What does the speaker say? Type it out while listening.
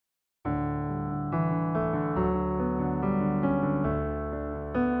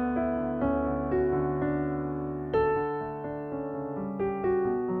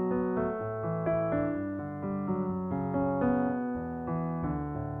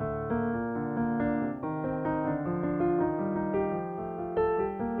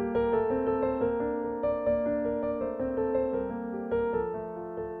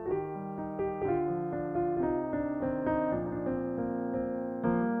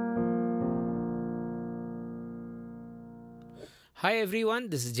Hi everyone,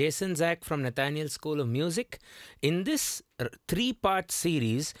 this is Jason Zach from Nathaniel School of Music. In this three-part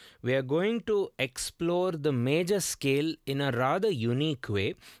series, we are going to explore the major scale in a rather unique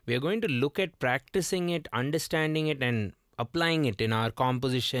way. We are going to look at practicing it, understanding it, and applying it in our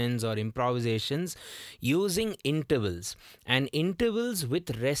compositions or improvisations using intervals, and intervals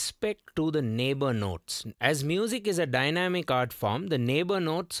with respect to the neighbor notes. As music is a dynamic art form, the neighbor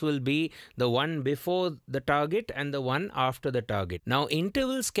notes will be the one before the target and the one after the target. Now,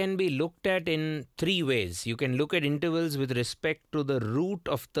 intervals can be looked at in three ways. You can look at intervals with respect to the root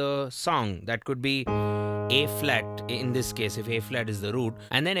of the song. That could be A flat in this case, if A flat is the root,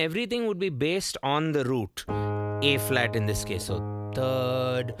 and then everything would be based on the root. A flat in this case, so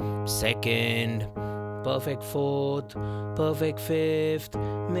third, second, perfect fourth, perfect fifth,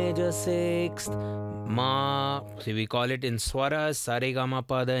 major sixth, ma. See, we call it in swaras, sa re ga ma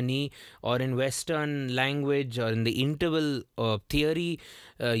pa da ni, or in Western language or in the interval theory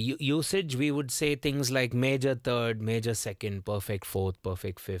usage, we would say things like major third, major second, perfect fourth,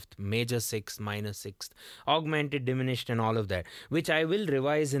 perfect fifth, major sixth, minor sixth, augmented, diminished, and all of that, which I will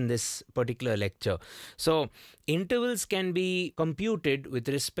revise in this particular lecture. So intervals can be computed with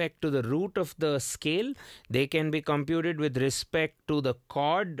respect to the root of the scale. They can be computed with respect to the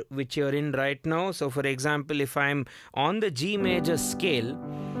chord which you're in right now. So for example, if I'm on the G major scale,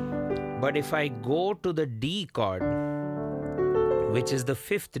 but if I go to the D chord, which is the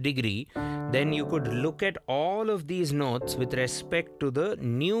 5th degree, then you could look at all of these notes with respect to the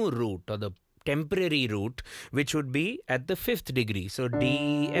new root or the temporary root, which would be at the 5th degree. So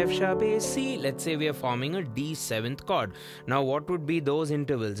D, F sharp, A, C. Let's say we are forming a D 7th chord. Now what would be those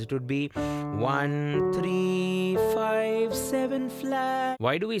intervals? It would be 1, 3, 5, 7 flat.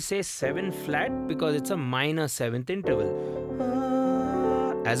 Why do we say 7 flat? Because it's a minor 7th interval,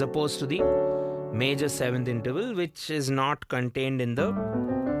 as opposed to the major 7th interval, which is not contained in the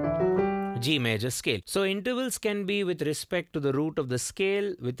G major scale. So intervals can be with respect to the root of the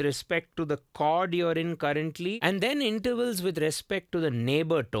scale, with respect to the chord you're in currently, and then intervals with respect to the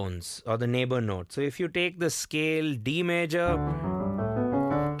neighbor tones or the neighbor note. So if you take the scale D major,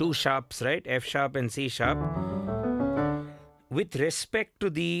 2 sharps, right, F sharp and C sharp, with respect to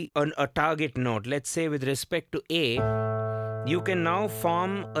a target note, let's say with respect to A, you can now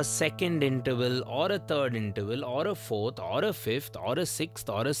form a second interval or a third interval or a fourth or a fifth or a sixth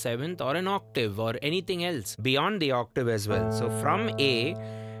or a seventh or an octave or anything else beyond the octave as well. So from A,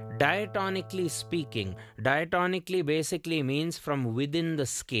 diatonically speaking, diatonically basically means from within the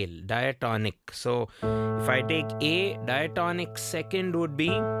scale, diatonic. So if I take A, diatonic second would be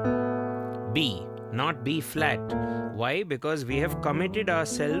B, not B flat. Why? Because we have committed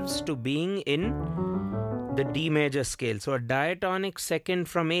ourselves to being in the D major scale. So a diatonic second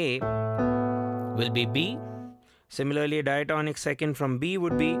from A will be B. Similarly, a diatonic second from B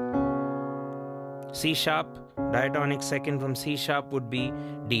would be C sharp. Diatonic second from C sharp would be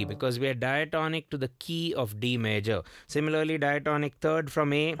D, because we are diatonic to the key of D major. Similarly, diatonic third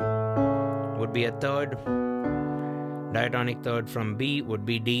from A would be a third. Diatonic third from B would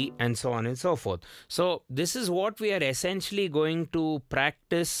be D, and so on and so forth. So this is what we are essentially going to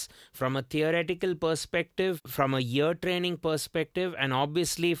practice from a theoretical perspective, from a ear training perspective, and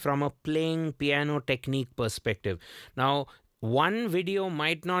obviously from a playing piano technique perspective. Now, one video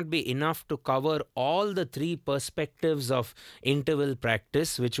might not be enough to cover all the three perspectives of interval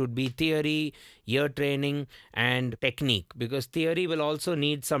practice, which would be theory, ear training, and technique, because theory will also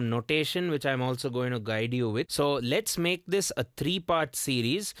need some notation, which I'm also going to guide you with. So let's make this a three-part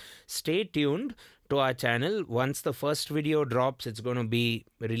series. Stay tuned to our channel. Once the first video drops, it's going to be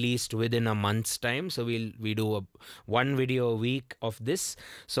released within a month's time. So we do one video a week of this.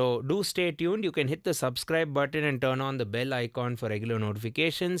 So do stay tuned. You can hit the subscribe button and turn on the bell icon for regular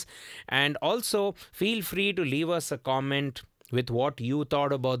notifications. And also feel free to leave us a comment with what you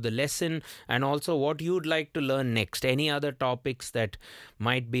thought about the lesson and also what you'd like to learn next. Any other topics that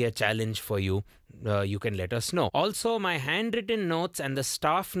might be a challenge for you, you can let us know. Also, my handwritten notes and the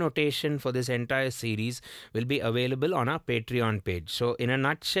staff notation for this entire series will be available on our Patreon page. So in a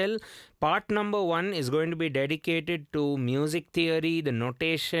nutshell, part number 1 is going to be dedicated to music theory, the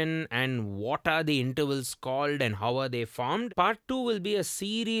notation, and what are the intervals called and how are they formed. Part 2 will be a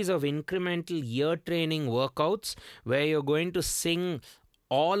series of incremental ear training workouts where you're going to sing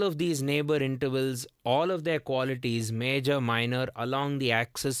all of these neighbor intervals, all of their qualities, major, minor, along the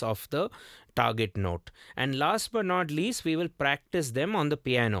axis of the target note. And last but not least, we will practice them on the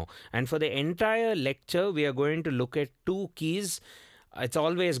piano. And for the entire lecture, we are going to look at 2 keys. It's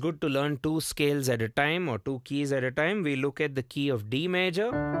always good to learn 2 scales at a time or 2 keys at a time. We look at the key of D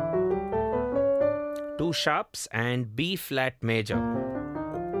major, 2 sharps, and B flat major,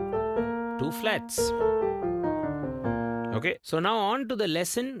 2 flats. Okay, so now on to the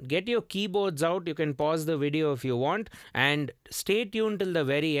lesson. Get your keyboards out. You can pause the video if you want and stay tuned till the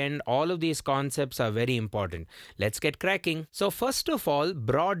very end. All of these concepts are very important. Let's get cracking. So first of all,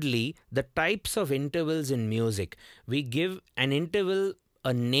 broadly, the types of intervals in music. We give an interval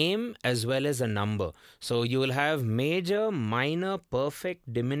a name as well as a number. So you will have major, minor,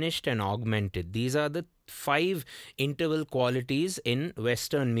 perfect, diminished and augmented. These are the 5 interval qualities in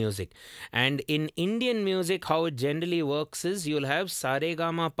Western music. And in Indian music, how it generally works is you'll have sa re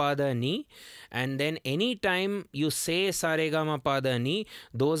ga ma pa da ni, and then anytime you say sa re ga ma pa da ni,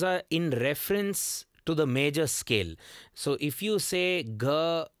 those are in reference to the major scale. So if you say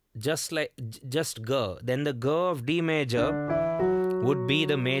ga, just ga, then the ga of D major would be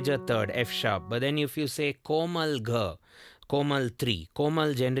the major third, F sharp. But then if you say komal ga, komal 3,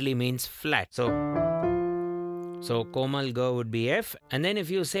 komal generally means flat. So komal ga would be F. And then if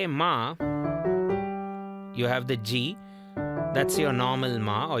you say ma, you have the G. That's your normal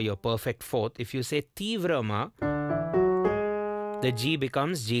ma or your perfect fourth. If you say tivra ma, the G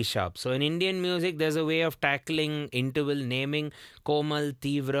becomes G sharp. So in Indian music, there's a way of tackling interval naming, komal,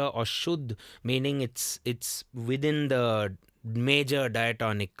 tivra or shuddh, meaning it's within the major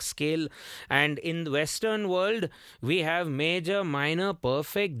diatonic scale. And in the Western world, we have major, minor,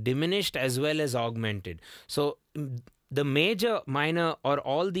 perfect, diminished as well as augmented. So the major, minor or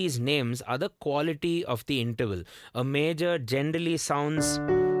all these names are the quality of the interval. A major generally sounds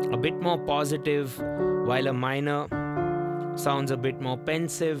a bit more positive, while a minor sounds a bit more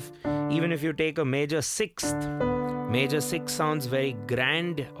pensive. Even if you take a major 6th, major 6 sounds very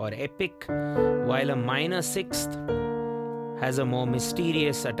grand or epic, while a minor 6th has a more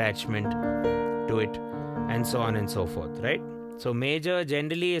mysterious attachment to it, and so on and so forth, right? So major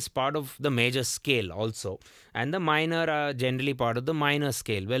generally is part of the major scale also, and the minor are generally part of the minor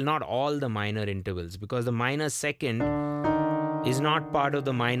scale. Well, not all the minor intervals, because the minor second is not part of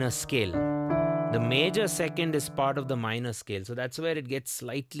the minor scale. The major second is part of the minor scale. So that's where it gets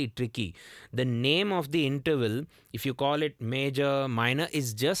slightly tricky. The name of the interval, if you call it major, minor,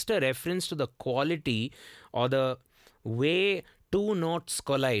 is just a reference to the quality or the way 2 notes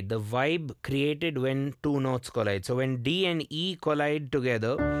collide, the vibe created when 2 notes collide. So when D and E collide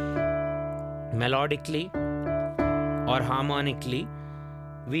together, melodically or harmonically,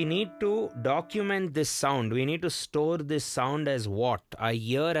 we need to document this sound. We need to store this sound as what? Our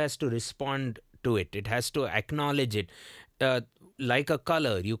ear has to respond to it. It has to acknowledge it. Like a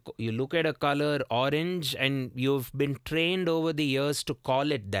color, you look at a color orange and you've been trained over the years to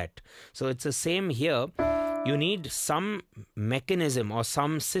call it that. So it's the same here. You need some mechanism or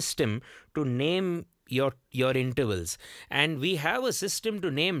some system to name your intervals. And we have a system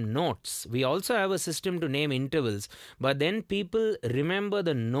to name notes. We also have a system to name intervals. But then people remember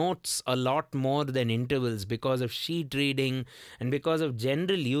the notes a lot more than intervals because of sheet reading and because of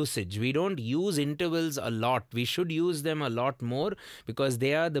general usage. We don't use intervals a lot. We should use them a lot more because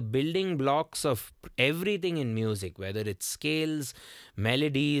they are the building blocks of everything in music, whether it's scales,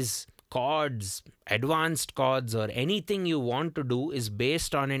 melodies, chords, advanced chords, or anything you want to do is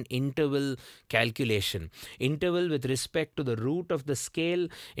based on an interval calculation. Interval with respect to the root of the scale,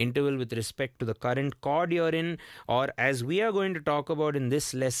 interval with respect to the current chord you're in, or as we are going to talk about in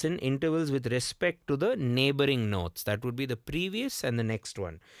this lesson, intervals with respect to the neighboring notes. That would be the previous and the next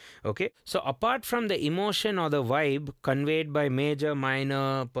one. Okay, so apart from the emotion or the vibe conveyed by major,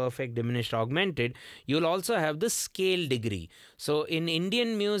 minor, perfect, diminished, augmented, you'll also have the scale degree. So in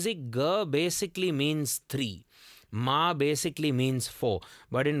Indian music, ga basically means 3. Ma basically means 4.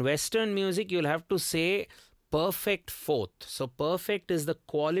 But in Western music, you'll have to say perfect fourth. So perfect is the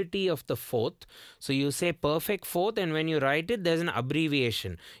quality of the fourth. So you say perfect fourth, and when you write it, there's an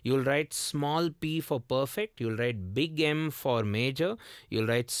abbreviation. You'll write small p for perfect. You'll write big M for major. You'll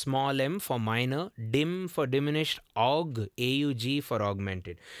write small m for minor, dim for diminished, AUG for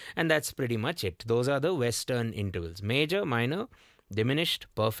augmented. And that's pretty much it. Those are the Western intervals. Major, minor, diminished,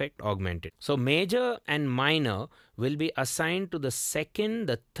 perfect, augmented. So major and minor will be assigned to the 2nd,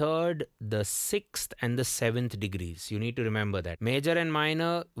 the 3rd, the 6th and the 7th degrees. You need to remember that. Major and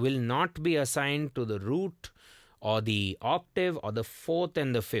minor will not be assigned to the root or the octave or the 4th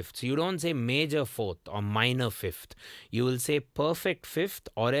and the 5th. So you don't say major 4th or minor 5th. You will say perfect 5th,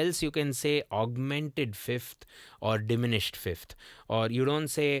 or else you can say augmented 5th or diminished 5th. Or you don't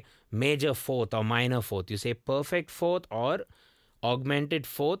say major 4th or minor 4th. You say perfect 4th or augmented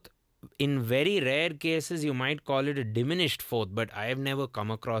 4th in very rare cases, you might call it a diminished fourth, but I have never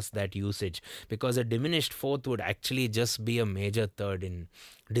come across that usage, because a diminished fourth would actually just be a major third in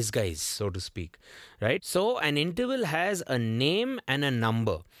disguise, so to speak, right? So an interval has a name and a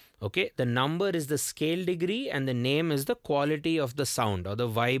number. Okay, the number is the scale degree and the name is the quality of the sound or the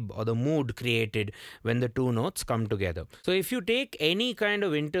vibe or the mood created when the two notes come together. So if you take any kind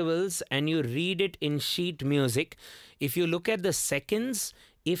of intervals and you read it in sheet music, if you look at the seconds,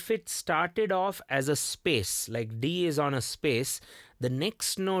 if it started off as a space, like D is on a space, the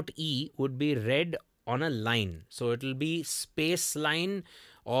next note E would be read on a line. So it will be space line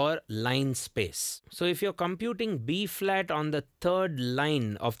or line space. So if you're computing B flat on the third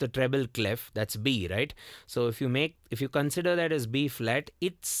line of the treble clef, that's B, right? So if you consider that as B flat,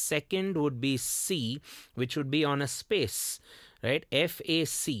 its second would be C, which would be on a space, right?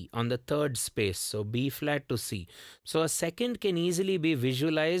 FAC on the third space, so B flat to C. So a second can easily be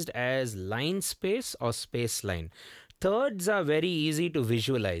visualized as line space or space line. Thirds are very easy to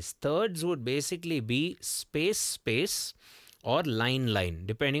visualize. Thirds would basically be space space or line line,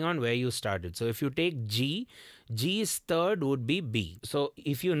 depending on where you started. So if you take G, G's third would be B. So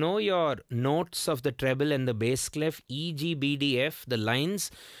if you know your notes of the treble and the bass clef, E, G, B, D, F, the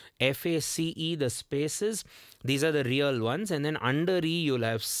lines, F, A, C, E, the spaces, these are the real ones. And then under E, you'll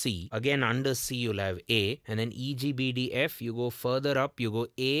have C. Again, under C, you'll have A. And then E, G, B, D, F, you go further up, you go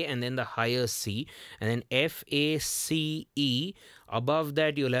A and then the higher C. And then F, A, C, E. Above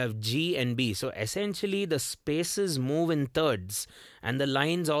that, you'll have G and B. So essentially, the spaces move in thirds and the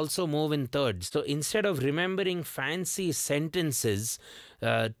lines also move in thirds. So instead of remembering fancy sentences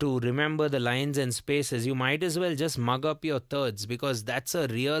to remember the lines and spaces, you might as well just mug up your thirds, because that's a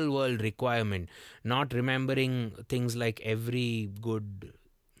real world requirement, not remembering things like every good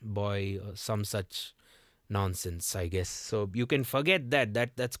boy or some such nonsense, I guess. So you can forget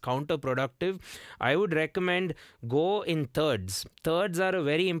that's counterproductive. I would recommend go in thirds. Thirds are a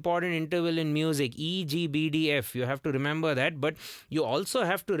very important interval in music. E, G, B, D, F. You have to remember that, but you also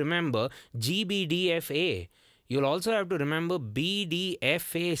have to remember G, B, D, F, A. You'll also have to remember B, D,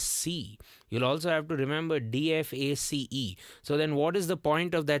 F, A, C. You'll also have to remember D, F, A, C, E. So then what is the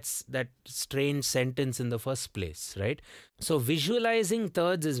point of that strange sentence in the first place, right? So visualizing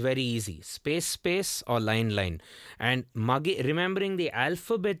thirds is very easy. Space, space or line, line. And remembering the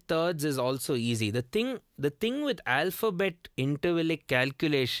alphabet thirds is also easy. The thing with alphabet intervallic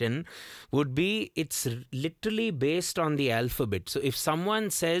calculation would be it's literally based on the alphabet. So if someone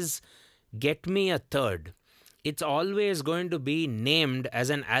says, get me a third, it's always going to be named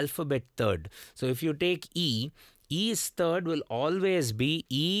as an alphabet third. So if you take E, E's third will always be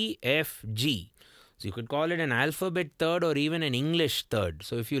E, F, G. So you could call it an alphabet third or even an English third.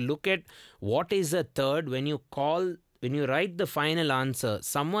 So if you look at what is a third, when you write the final answer,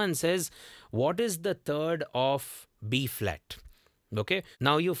 someone says, what is the third of B flat? Okay,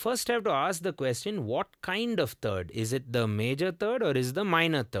 now you first have to ask the question, what kind of third? Is it the major third or is the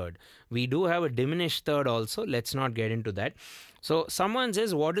minor third? We do have a diminished third also. Let's not get into that. So someone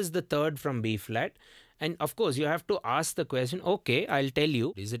says, what is the third from B flat? And of course, you have to ask the question, okay, I'll tell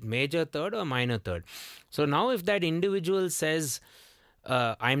you, is it major third or minor third? So now if that individual says,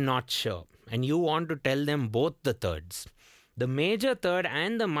 I'm not sure, and you want to tell them both the thirds, the major third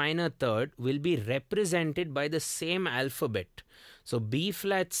and the minor third will be represented by the same alphabet. So B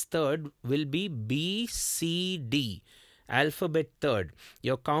flat's third will be B, C, D, alphabet third.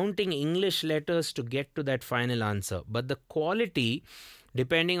 You're counting English letters to get to that final answer. But the quality,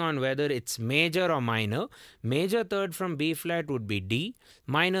 depending on whether it's major or minor, major third from B flat would be D,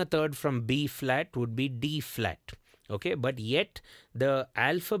 minor third from B flat would be D flat. Okay, but yet the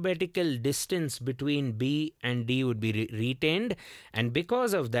alphabetical distance between B and D would be retained, and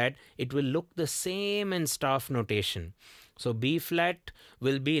because of that, it will look the same in staff notation. So B flat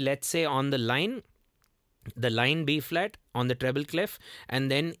will be, let's say, on the line B flat on the treble clef,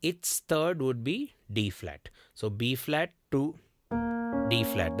 and then its third would be D flat. So B flat to D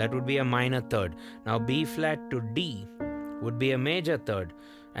flat, that would be a minor third. Now B flat to D would be a major third.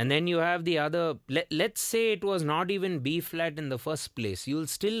 And then you have the other, let's say it was not even B flat in the first place. You'll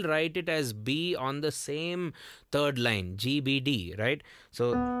still write it as B on the same third line, G, B, D, right?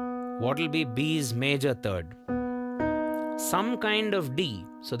 So what will be B's major third? Some kind of D.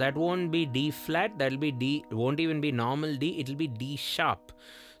 So that won't be D flat, that'll be D, it won't even be normal D, it'll be D sharp.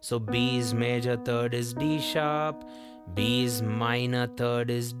 So B's major third is D sharp, B's minor third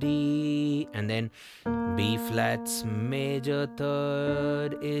is D, and then B flat's major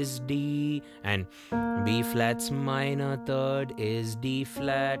third is D, and B flat's minor third is D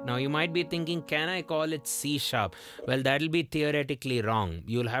flat. Now you might be thinking, can I call it C sharp? Well, that'll be theoretically wrong.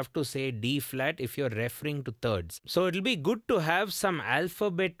 You'll have to say D flat if you're referring to thirds. So it'll be good to have some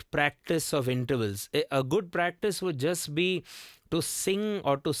alphabet practice of intervals. A good practice would just be to sing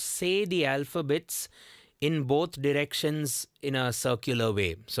or to say the alphabets in both directions in a circular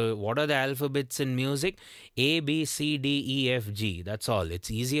way. So what are the alphabets in music? A, B, C, D, E, F, G. That's all. It's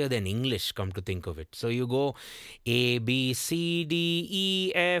easier than English, come to think of it. So you go A, B, C, D,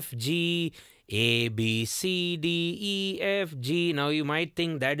 E, F, G, A, B, C, D, E, F, G. Now you might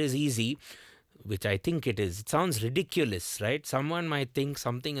think that is easy, which I think it is. It sounds ridiculous, right? Someone might think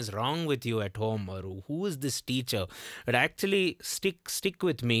something is wrong with you at home, or who is this teacher? But actually, stick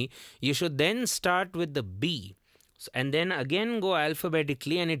with me. You should then start with the B, and then again go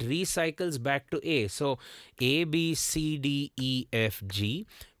alphabetically, and it recycles back to A. So A, B, C, D, E, F, G,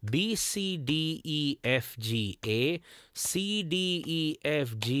 B, C, D, E, F, G, A, C, D, E,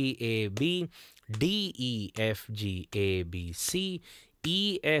 F, G, A, B, D, E, F, G, A, B, C,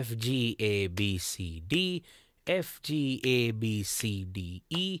 E, F, G, A, B, C, D, F, G, A, B, C, D,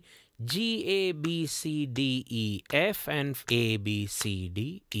 E, G, A, B, C, D, E, F, and A, B, C,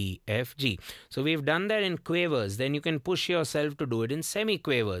 D, E, F, G. So we've done that in quavers. Then you can push yourself to do it in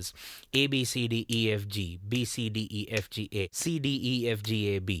semiquavers. A, B, C, D, E, F, G, B, C, D, E, F, G, A, C, D, E, F, G,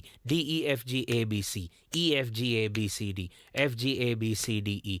 A, B, D, E, F, G, A, B, C, E, F, G, A, B, C, D, F, G, A, B, C,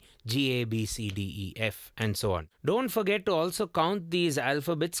 D, E, G, A, B, C, D, E, F, and so on. Don't forget to also count these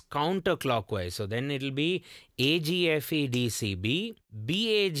alphabets counterclockwise. So then it'll be A, G, F, E, D, C, B, B,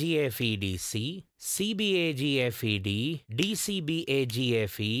 A, G, F, E, D, C, C, B, A, G, F, E, D, D, C, B, A, G,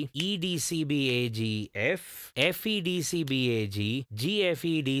 F, E, E, D, C, B, A, G, F, F, E, D, C, B, A, G, G, F,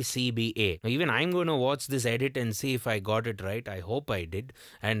 E, D, C, B, A. Now, even I'm going to watch this edit and see if I got it right. I hope I did.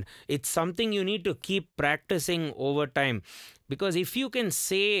 And it's something you need to keep practicing over time. Because if you can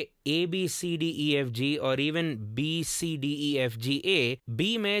say A, B, C, D, E, F, G, or even B, C, D, E, F, G, A,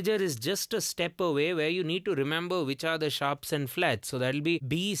 B major is just a step away where you need to remember which are the sharps and flats. So that'll be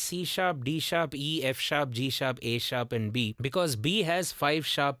B, C sharp, D sharp, E, F sharp, G sharp, A sharp, and B. Because B has 5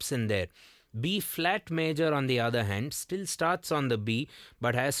 sharps in there. B flat major, on the other hand, still starts on the B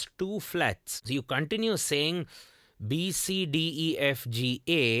but has 2 flats. So you continue saying B, C, D, E, F, G,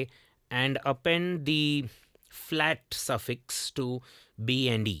 A and append the flat suffix to B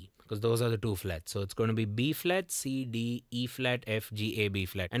and E, because those are the 2 flats. So it's going to be B flat, C, D, E flat, F, G, A, B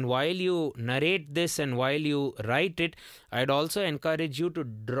flat. And while you narrate this and while you write it, I'd also encourage you to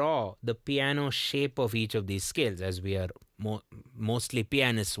draw the piano shape of each of these scales, as we are mostly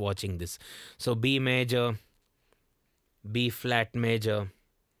pianists watching this. So B major, B flat major,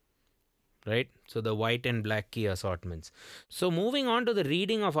 right? So the white and black key assortments. So moving on to the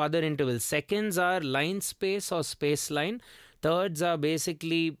reading of other intervals. Seconds are line space or space line. Thirds are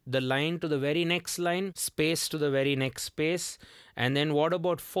basically the line to the very next line, space to the very next space. And then what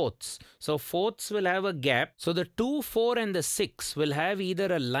about fourths? So fourths will have a gap. So the 2, 4 and the 6 will have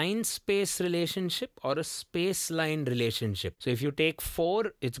either a line space relationship or a space line relationship. So if you take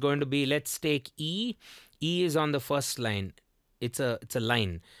 4, it's going to be, let's take E. E is on the first line. It's a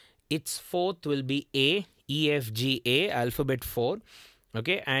line. Its fourth will be A, E, F, G, A, alphabet 4.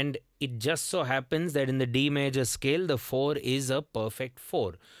 Okay, and it just so happens that in the D major scale, the 4 is a perfect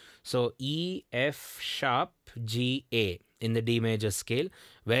 4. So E, F sharp, G, A in the D major scale.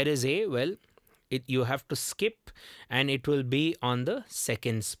 Where is A? Well, you have to skip and it will be on the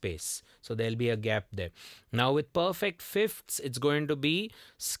second space. So there'll be a gap there. Now with perfect fifths, it's going to be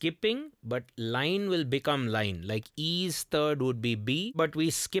skipping, but line will become line. Like E's third would be B, but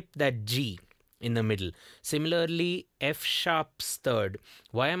we skip that G in the middle. Similarly, F sharp's third.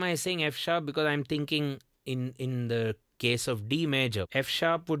 Why am I saying F sharp? Because I'm thinking in the case of D major, F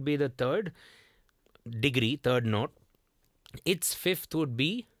sharp would be the third degree, third note. Its fifth would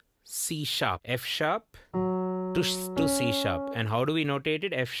be C sharp. F sharp to C sharp. And how do we notate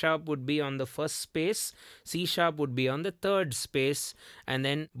it? F sharp would be on the first space, C sharp would be on the third space, and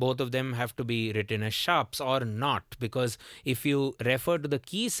then both of them have to be written as sharps or not, because if you refer to the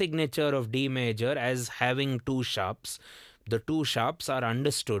key signature of D major as having 2 sharps, the 2 sharps are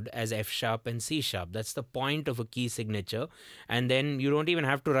understood as F sharp and C sharp. That's the point of a key signature. And then you don't even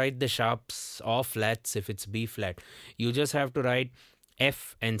have to write the sharps or flats if it's B flat. You just have to write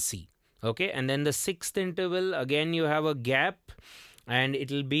F and C. Okay, and then the 6th interval, again you have a gap, and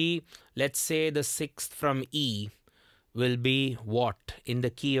it'll be, let's say the 6th from E will be what in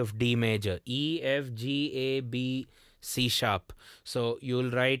the key of D major? E, F, G, A, B, C sharp. So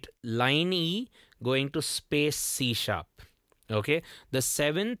you'll write line E going to space C sharp. Okay. The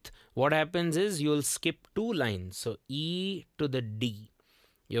 7th, what happens is you'll skip 2 lines. So E to the D.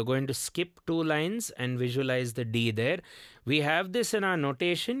 You're going to skip 2 lines and visualize the D there. We have this in our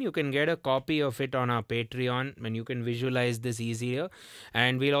notation. You can get a copy of it on our Patreon and you can visualize this easier.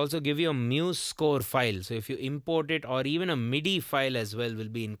 And we'll also give you a Muse score file. So if you import it, or even a MIDI file as well will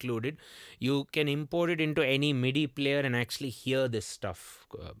be included. You can import it into any MIDI player and actually hear this stuff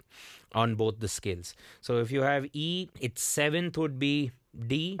on both the scales. So if you have E, its 7th would be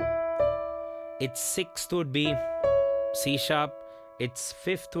D, its 6th would be C sharp, its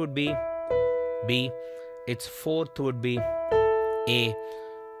 5th would be B, its 4th would be A,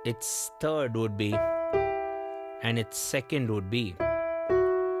 its 3rd would be, and its 2nd would be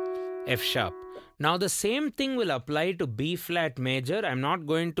F sharp. Now the same thing will apply to B flat major. I'm not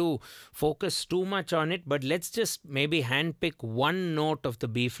going to focus too much on it, but let's just maybe handpick one note of the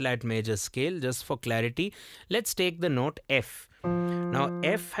B flat major scale just for clarity. Let's take the note F. Now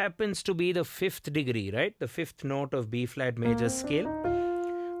F happens to be the 5th degree, right? The 5th note of B flat major scale.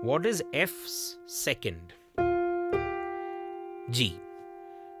 What is F's 2nd? G.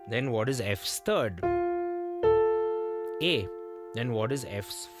 Then what is F's 3rd? A. Then what is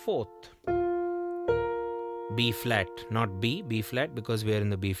F's 4th? B flat, not B, B flat, because we are in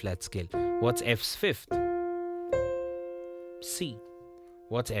the B flat scale. What's F's 5th? C.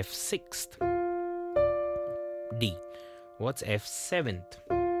 What's F's 6th? D. What's F's 7th?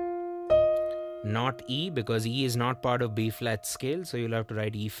 Not E, because E is not part of B flat scale, so you'll have to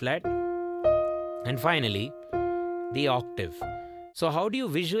write E flat. And finally, the octave. So how do you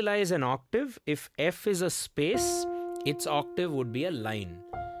visualize an octave? If F is a space, its octave would be a line.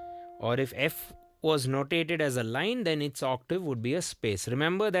 Or if F was notated as a line, then its octave would be a space.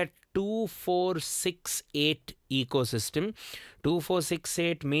 Remember that 2-4-6-8 ecosystem.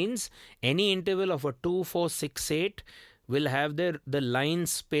 2-4-6-8 means any interval of a 2-4-6-8 will have the line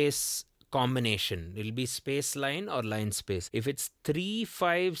space combination. It will be space line or line space. If it's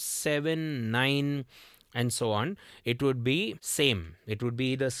 3-5-7-9 and so on, it would be same. It would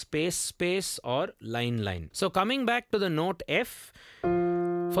be either space space or line line. So coming back to the note F,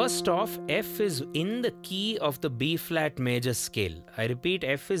 first off, F is in the key of the B flat major scale. I repeat,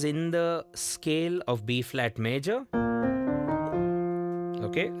 F is in the scale of B flat major.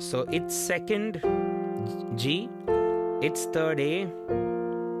 Okay, so its 2nd G, its 3rd A,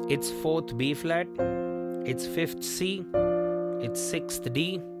 its 4th B flat, its 5th C, its 6th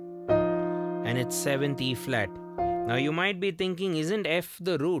D, and its 7th E flat. Now you might be thinking, isn't F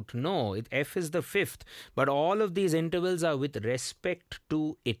the root? No, F is the 5th. But all of these intervals are with respect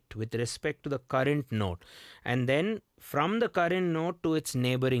to it, with respect to the current note. And then from the current note to its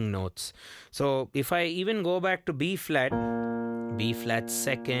neighboring notes. So if I even go back to B flat, B flat's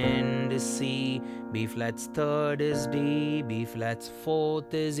 2nd is C, B flat's 3rd is D, B flat's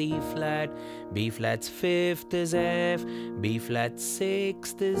 4th is E flat, B flat's 5th is F, B flat's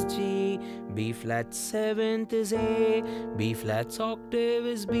 6th is G, B flat's 7th is A, B flat's octave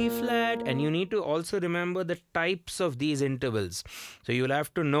is B flat. And you need to also remember the types of these intervals. So you'll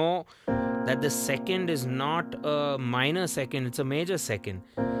have to know that the 2nd is not a minor 2nd, it's a major 2nd.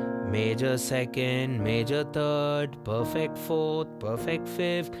 Major 2nd, major 3rd, perfect 4th, perfect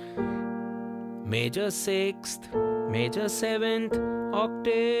 5th, major 6th, major 7th,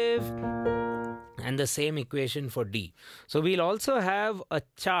 octave, and the same equation for D. So we'll also have a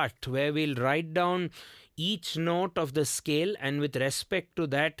chart where we'll write down each note of the scale, and with respect to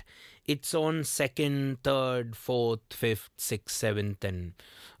that, its own 2nd, 3rd, 4th, 5th, 6th, 7th, and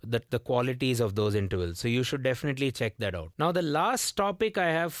the qualities of those intervals. So you should definitely check that out. Now the last topic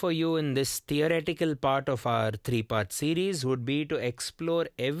I have for you in this theoretical part of our 3-part series would be to explore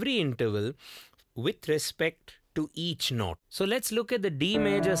every interval with respect to each note. So let's look at the D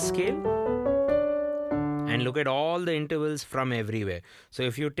major scale and look at all the intervals from everywhere. So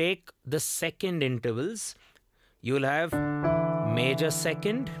if you take the 2nd intervals, you'll have major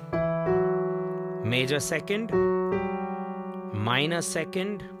 2nd, major 2nd, minor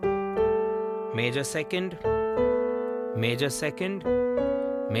 2nd, major 2nd, major 2nd,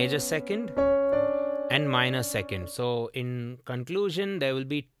 major 2nd, and minor 2nd. So in conclusion, there will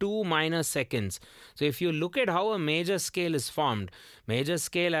be 2 minor seconds. So if you look at how a major scale is formed, major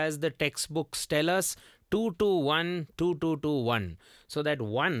scale, as the textbooks tell us, 2-2-1, 2-2-2-1. So that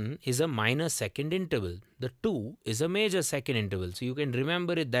 1 is a minor 2nd interval. The 2 is a major 2nd interval. So you can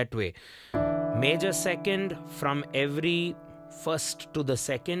remember it that way. Major 2nd from every 1st to the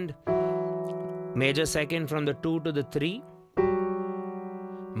 2nd. Major 2nd from the 2 to the 3.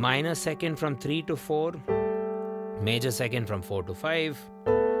 Minor 2nd from 3 to 4. major second from 4 to 5,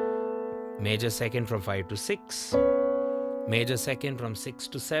 major second from 5 to 6, major second from 6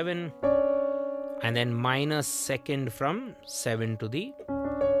 to 7, and then minor second from 7 to the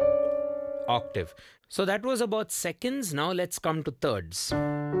octave. So that was about seconds. Now let's come to thirds.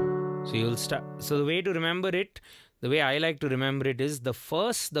 So you'll start. So the way to remember it, the way I like to remember it is the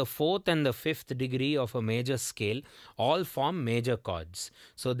first, the fourth and the fifth degree of a major scale all form major chords.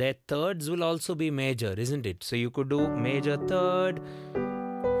 So their thirds will also be major, isn't it? So you could do major third,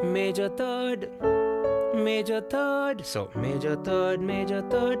 major third, major third. So major third, major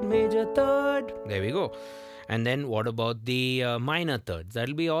third, major third. There we go. And then what about the minor thirds? That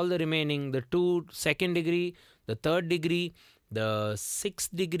will be all the remaining, the two second degree, the third degree, the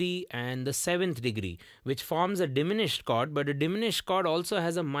sixth degree and the seventh degree, which forms a diminished chord, but a diminished chord also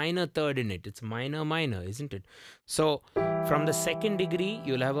has a minor third in it. It's minor, minor, isn't it? So from the second degree,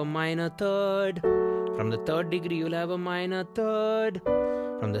 you'll have a minor third. From the third degree, you'll have a minor third.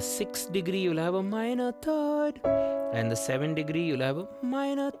 From the sixth degree, you'll have a minor third. And the seventh degree, you'll have a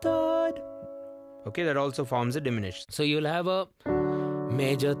minor third. Okay, that also forms a diminished. So you'll have a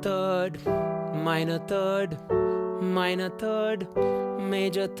major third, minor third, minor third,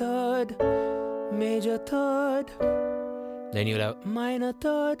 major third, major third. Then you'll have minor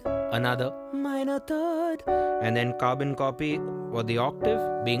third, another minor third, and then carbon copy for the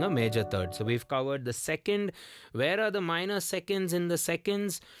octave being a major third. So we've covered the second. Where are the minor seconds in the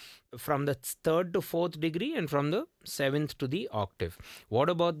seconds? From the third to fourth degree and from the seventh to the octave. What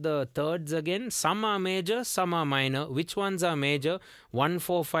about the thirds again? Some are major, some are minor. Which ones are major? 1,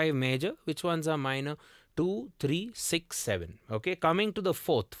 4, 5 major. Which ones are minor? 2, 3, 6, 7. Okay, coming to the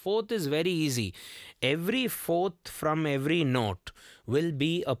fourth. Fourth is very easy. Every fourth from every note will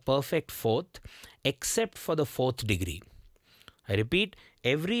be a perfect fourth except for the fourth degree. I repeat,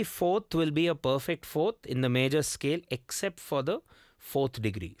 every fourth will be a perfect fourth in the major scale except for the fourth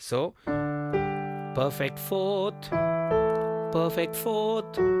degree. So perfect fourth, perfect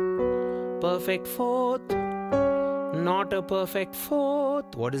fourth, perfect fourth, not a perfect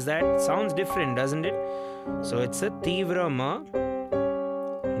fourth. What is that? Sounds different, doesn't it? So it's a tivra ma.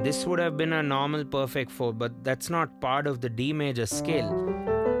 This would have been a normal perfect fourth, but that's not part of the D major scale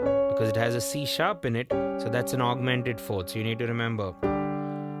because it has a C sharp in it. So that's an augmented fourth. So you need to remember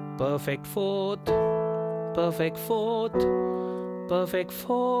perfect fourth, perfect fourth, perfect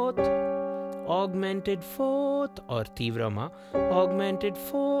fourth, augmented fourth or tivra ma, augmented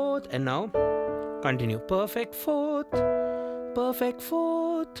fourth, and now continue. Perfect fourth, perfect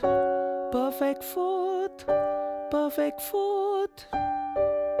fourth, perfect fourth, perfect fourth.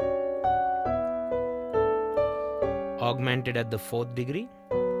 Augmented at the fourth degree.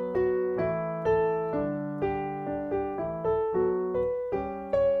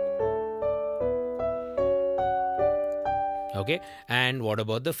 Okay, and what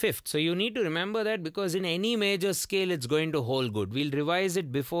about the fifth? So you need to remember that because in any major scale it's going to hold good. We'll revise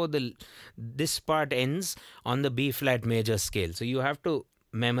it before this part ends on the B flat major scale. So you have to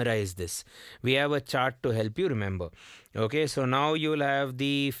memorize this. We have a chart to help you remember. Okay, so now you'll have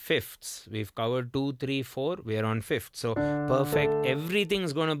the fifths. We've covered 2, 3, 4. We're on fifth. So perfect.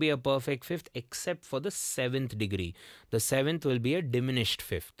 Everything's going to be a perfect fifth except for the seventh degree. The seventh will be a diminished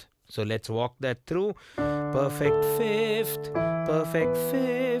fifth. So let's walk that through. Perfect fifth, perfect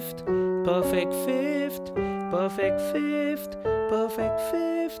fifth, perfect fifth, perfect fifth, perfect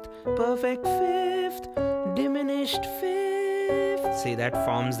fifth, perfect fifth, diminished fifth. See, that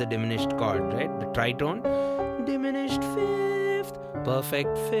forms the diminished chord, right? The tritone. Diminished fifth,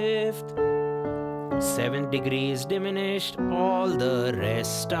 perfect fifth, seventh degree is diminished, all the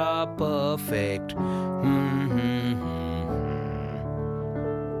rest are perfect.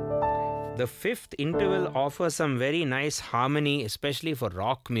 The fifth interval offers some very nice harmony, especially for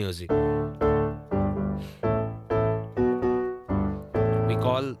rock music. We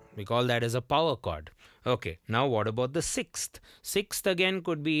call that as a power chord. Okay, now what about the sixth? Sixth again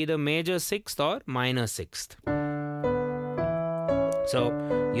could be either major sixth or minor sixth. So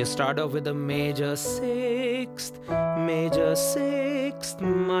you start off with a major sixth, minor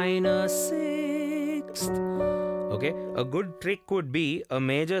sixth. Okay, a good trick would be a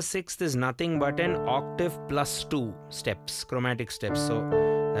major sixth is nothing but an octave plus 2 steps, chromatic steps. So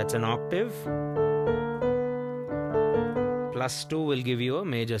that's an octave plus 2 will give you a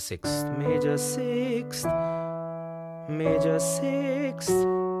major sixth. Major sixth, major sixth,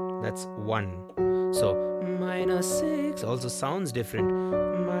 that's 1. So minor sixth also sounds different.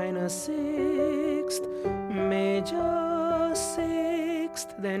 Minor sixth, major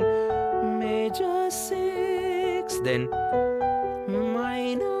sixth, then major sixth, then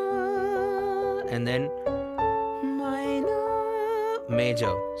minor, and then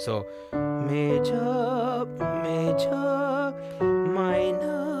major. So major, major,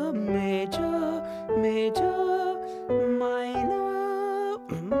 minor, major, major, minor,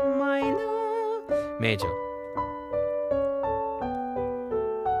 minor, major.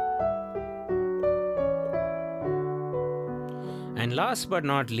 And last but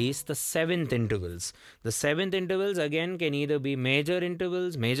not least, the seventh intervals. The seventh intervals again can either be major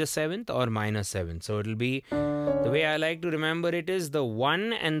intervals, major seventh, or minor seventh. So it'll be, the way I like to remember it is the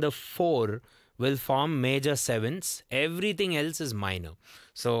 1 and the 4 will form major sevenths. Everything else is minor.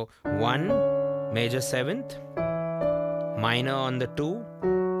 So 1, major seventh, minor on the 2,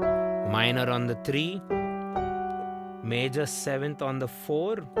 minor on the 3, major seventh on the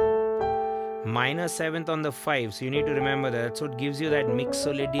 4, minor seventh on the 5. So you need to remember that. That's what gives you that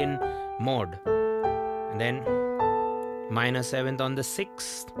Mixolydian mode. And then minor seventh on the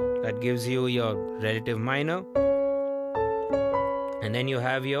 6th. That gives you your relative minor. And then you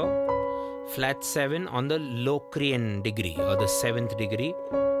have your flat 7 on the Locrian degree or the 7th degree.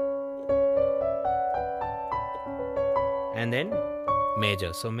 And then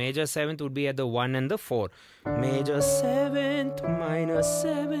major. So major 7th would be at the 1 and the 4. Major 7th, minor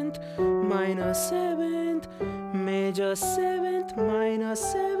 7th, minor 7th, major 7th, minor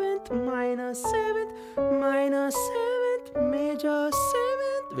 7th, minor 7th, minor 7th, major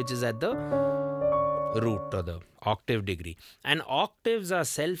 7th, which is at the root or the octave degree. And octaves are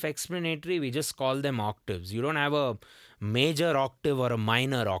self-explanatory. We just call them octaves. You don't have a major octave or a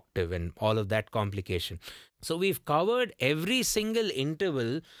minor octave and all of that complication. So we've covered every single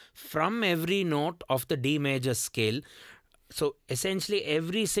interval from every note of the D major scale. So essentially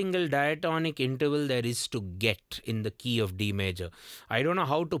every single diatonic interval there is to get in the key of D major. I don't know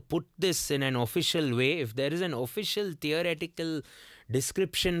how to put this in an official way. If there is an official theoretical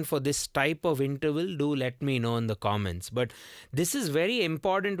description for this type of interval, do let me know in the comments. But this is very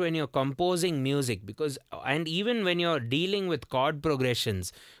important when you're composing music, because, and even when you're dealing with chord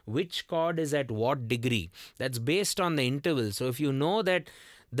progressions, which chord is at what degree, that's based on the interval. So if you know that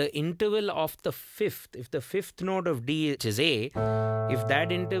the interval of the 5th, if the 5th note of D, which is A, if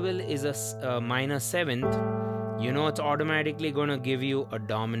that interval is a minor 7th, you know it's automatically going to give you a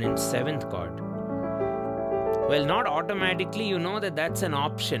dominant 7th chord. Well, not automatically, you know that that's an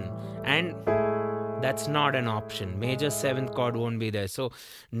option, and that's not an option. Major 7th chord won't be there. So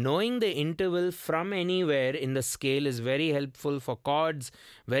knowing the interval from anywhere in the scale is very helpful for chords,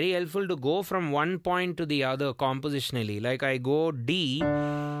 very helpful to go from one point to the other compositionally. Like I go D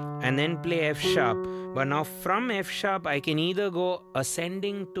and then play F sharp. But now from F sharp, I can either go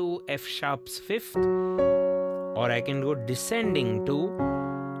ascending to F sharp's 5th, or I can go descending to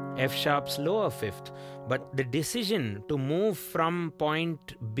F sharp's lower 5th. But the decision to move from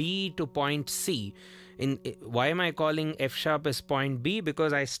point B to point C, why am I calling F sharp as point B?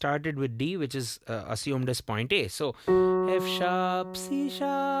 Because I started with D, which is assumed as point A. So F sharp, C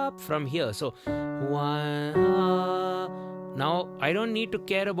sharp from here. So now I don't need to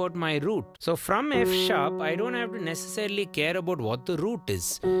care about my root. So from F sharp, I don't have to necessarily care about what the root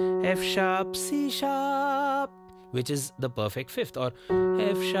is. F sharp, C sharp, which is the perfect 5th, or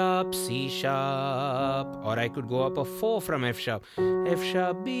F sharp, C sharp, or I could go up a 4 from F sharp, F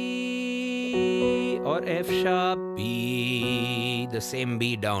sharp, B, or F sharp, B, the same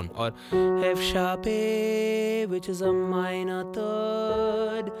B down, or F sharp, A, which is a minor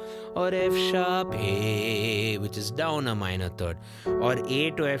 3rd, or F sharp, A, which is down a minor 3rd, or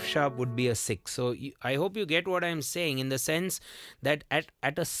A to F sharp would be a 6. So I hope you get what I'm saying, in the sense that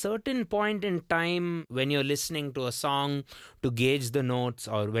at a certain point in time, when you're listening to a song to gauge the notes,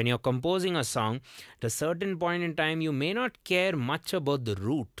 or when you're composing a song, at a certain point in time, you may not care much about the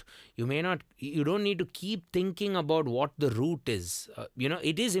root. You don't need to keep thinking about what the root is.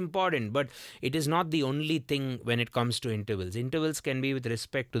 It is important, but it is not the only thing when it comes to intervals. Intervals can be with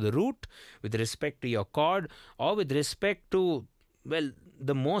respect to the root, with respect to your chord, or with respect to, well,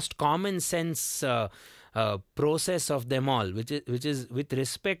 the most common sense process of them all, which is with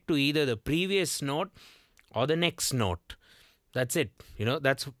respect to either the previous note or the next note. That's it.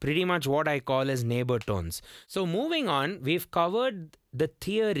 That's pretty much what I call as neighbor tones. So moving on, we've covered the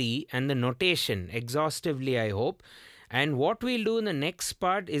theory and the notation exhaustively, I hope. And what we'll do in the next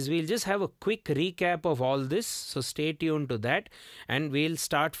part is we'll just have a quick recap of all this. So stay tuned to that, and we'll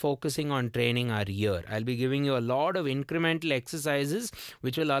start focusing on training our ear. I'll be giving you a lot of incremental exercises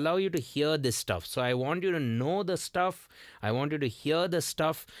which will allow you to hear this stuff. So I want you to know the stuff. I want you to hear the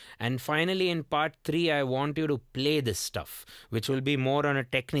stuff. And finally, in part 3, I want you to play this stuff, which will be more on a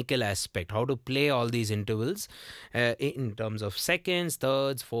technical aspect, how to play all these intervals in terms of seconds,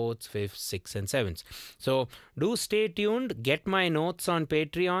 thirds, fourths, fifths, sixths, and sevenths. So do stay tuned tuned, get my notes on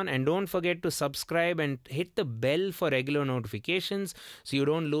Patreon, and don't forget to subscribe and hit the bell for regular notifications so you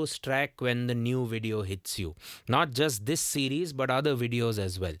don't lose track when the new video hits you. Not just this series but other videos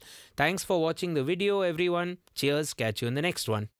as well. Thanks for watching the video, everyone. Cheers, catch you in the next one.